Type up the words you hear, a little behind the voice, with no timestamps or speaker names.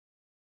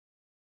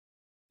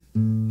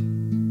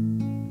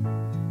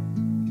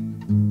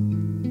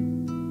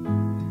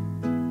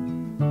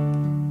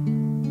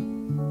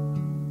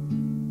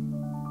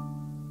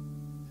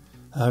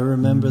I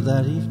remember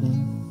that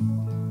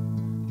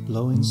evening,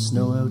 blowing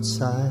snow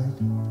outside.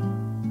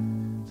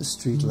 The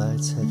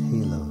streetlights had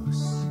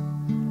halos,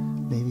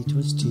 maybe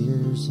 'twas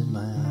tears in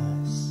my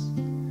eyes.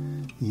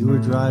 You were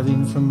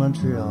driving from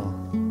Montreal,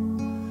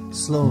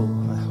 slow,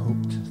 I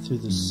hoped,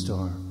 through the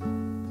storm.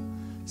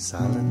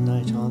 Silent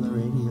night on the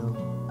radio,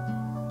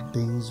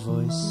 Bing's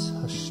voice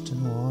hushed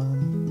and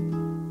warm.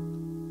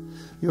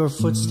 Your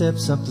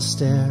footsteps up the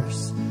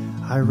stairs,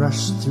 I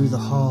rushed through the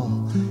hall.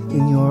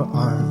 In your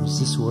arms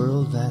this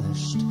world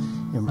vanished,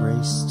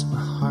 embraced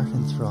my heart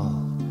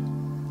enthralled.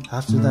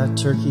 After that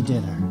turkey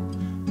dinner,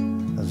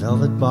 a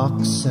velvet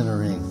box and a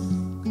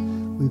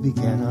ring, we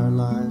began our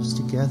lives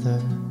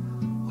together,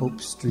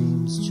 hopes,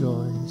 dreams,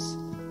 joys,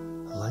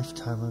 a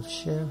lifetime of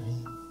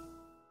sharing.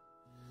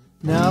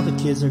 Now the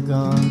kids are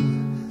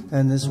gone,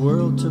 and this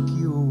world took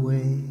you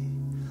away,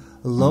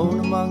 alone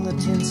among the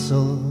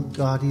tinsel,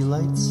 gaudy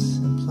lights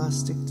and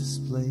plastic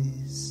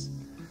displays.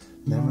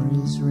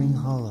 Memories ring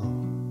hollow,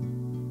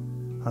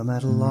 I'm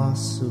at a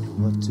loss of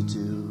what to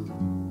do.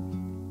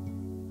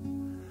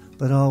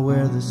 But I'll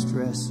wear this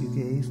dress you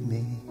gave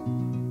me,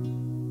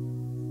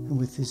 and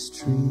with this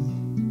tree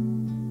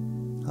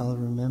I'll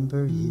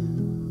remember you.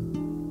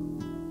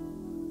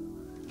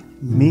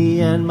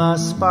 Me and my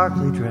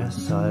sparkly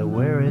dress, I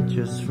wear it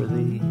just for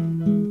thee.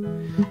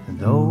 And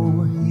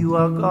though you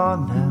are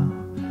gone now,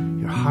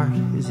 your heart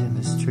is in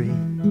this tree.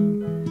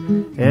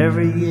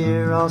 Every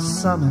year I'll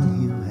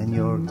summon you and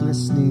your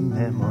glistening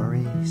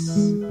memories.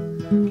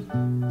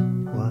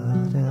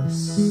 What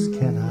else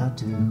can I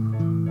do?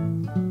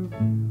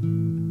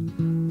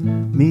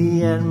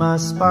 Me and my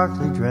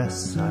sparkly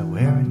dress, I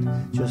wear it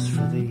just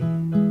for thee.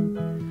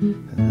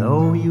 And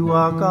though you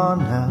are gone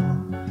now,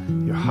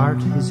 your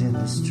heart is in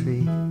this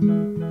tree.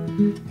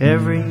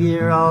 Every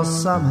year I'll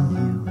summon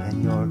you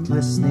and your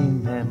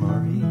glistening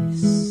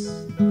memories.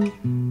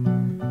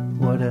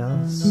 What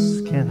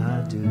else can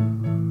I do?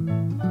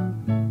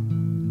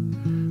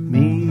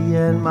 Me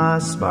and my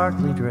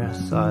sparkly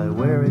dress, I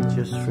wear it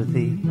just for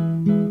thee.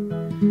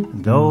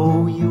 And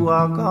though you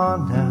are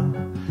gone now,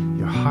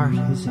 your heart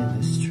is in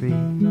this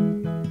tree.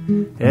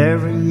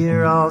 Every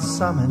year I'll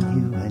summon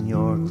you and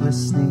your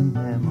glistening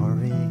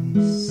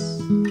memories.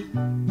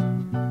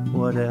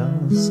 What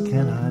else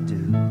can I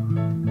do?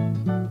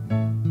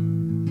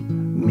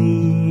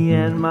 Me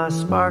and my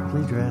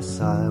sparkly dress,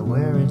 I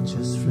wear it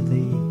just for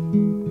thee.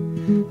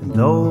 And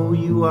though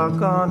you are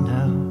gone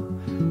now,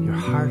 your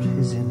heart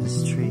is in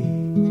this tree.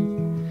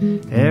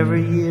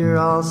 Every year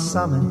I'll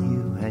summon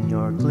you and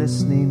your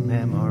glistening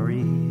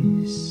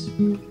memories.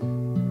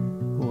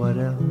 What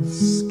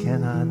else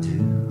can I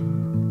do?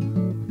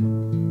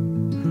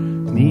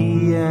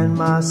 Me and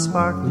my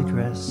sparkly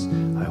dress,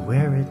 I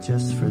wear it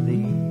just for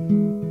thee.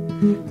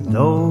 And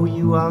though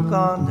you are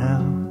gone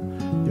now,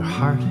 your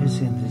heart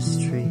is in this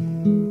tree.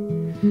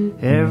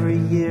 Every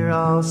year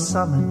I'll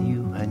summon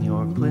you and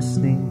your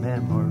glistening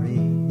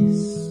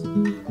memories.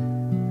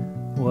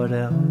 What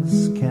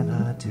else can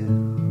I do?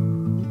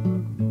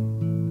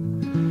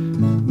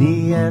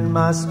 Me and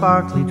my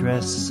sparkly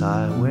dress,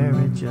 I wear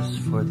it just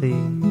for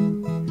thee.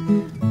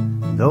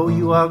 Though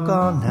you are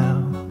gone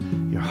now,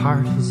 your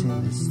heart is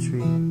in this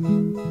tree.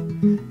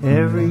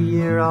 Every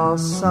year I'll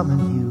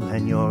summon you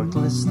and your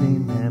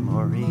glistening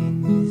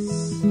memories.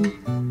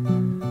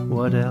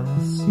 What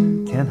else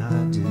can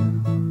I do?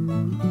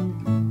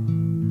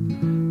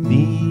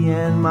 Me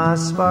and my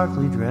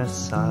sparkly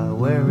dress, I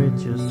wear it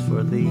just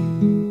for thee.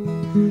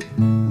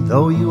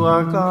 Though you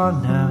are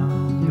gone now,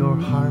 your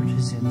heart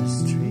is in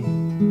this tree.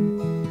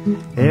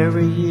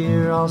 Every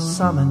year I'll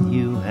summon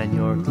you and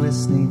your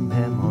glistening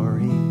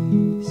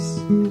memories.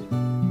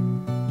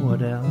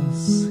 What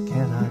else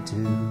can I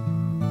do?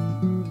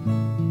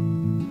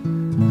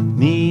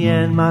 Me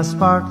and my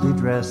sparkly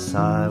dress,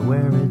 I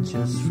wear it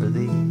just for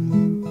thee.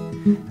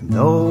 And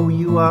though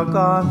you are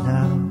gone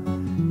now,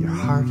 your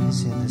heart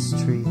is in this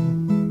tree.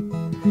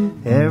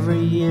 Every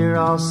year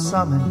I'll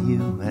summon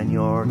you and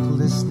your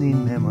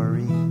glistening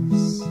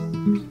memories.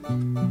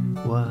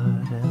 What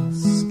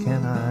else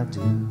can I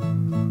do?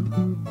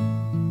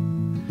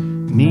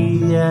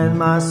 Me and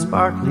my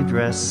sparkly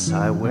dress,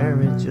 I wear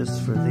it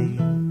just for thee.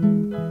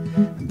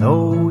 And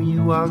though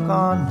you are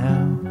gone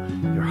now,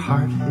 your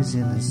heart is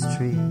in this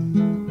tree.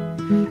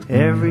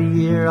 Every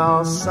year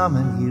I'll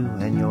summon you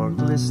and your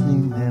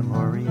glistening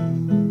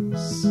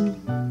memories.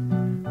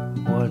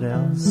 What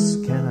else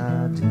can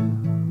I do?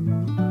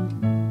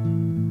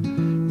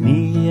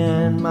 Me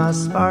and my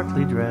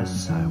sparkly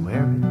dress, I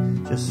wear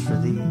it just for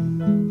thee.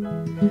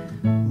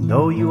 And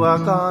though you are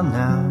gone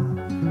now,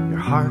 your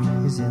heart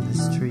is in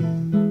this tree.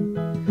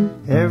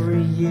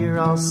 Every year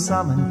I'll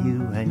summon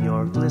you and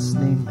your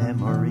glistening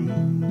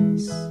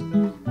memories.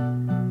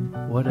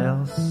 What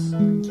else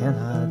can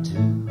I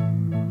do?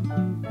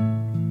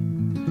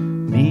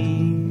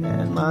 Me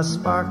and my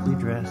sparkly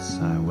dress,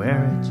 I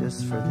wear it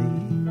just for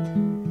thee.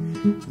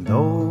 And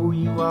though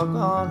you are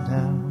gone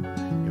now,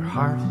 your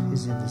heart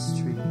is in this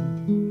tree.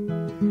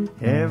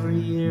 Every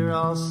year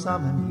I'll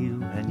summon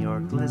you and your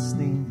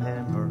glistening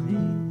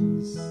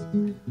memories.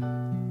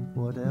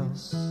 What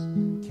else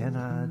can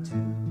I do?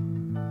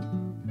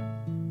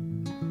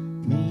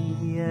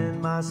 Me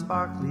and my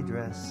sparkly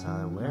dress,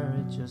 I wear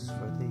it just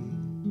for thee.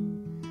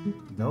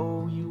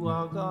 Though you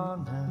are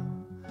gone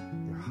now,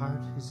 your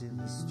heart is in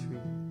this tree.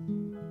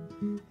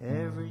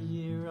 Every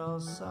year I'll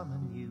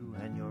summon you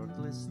and your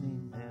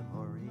glistening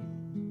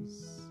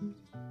memories.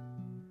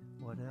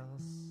 What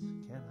else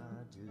can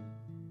I do?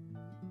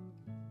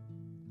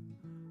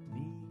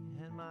 Me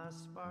and my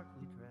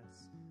sparkly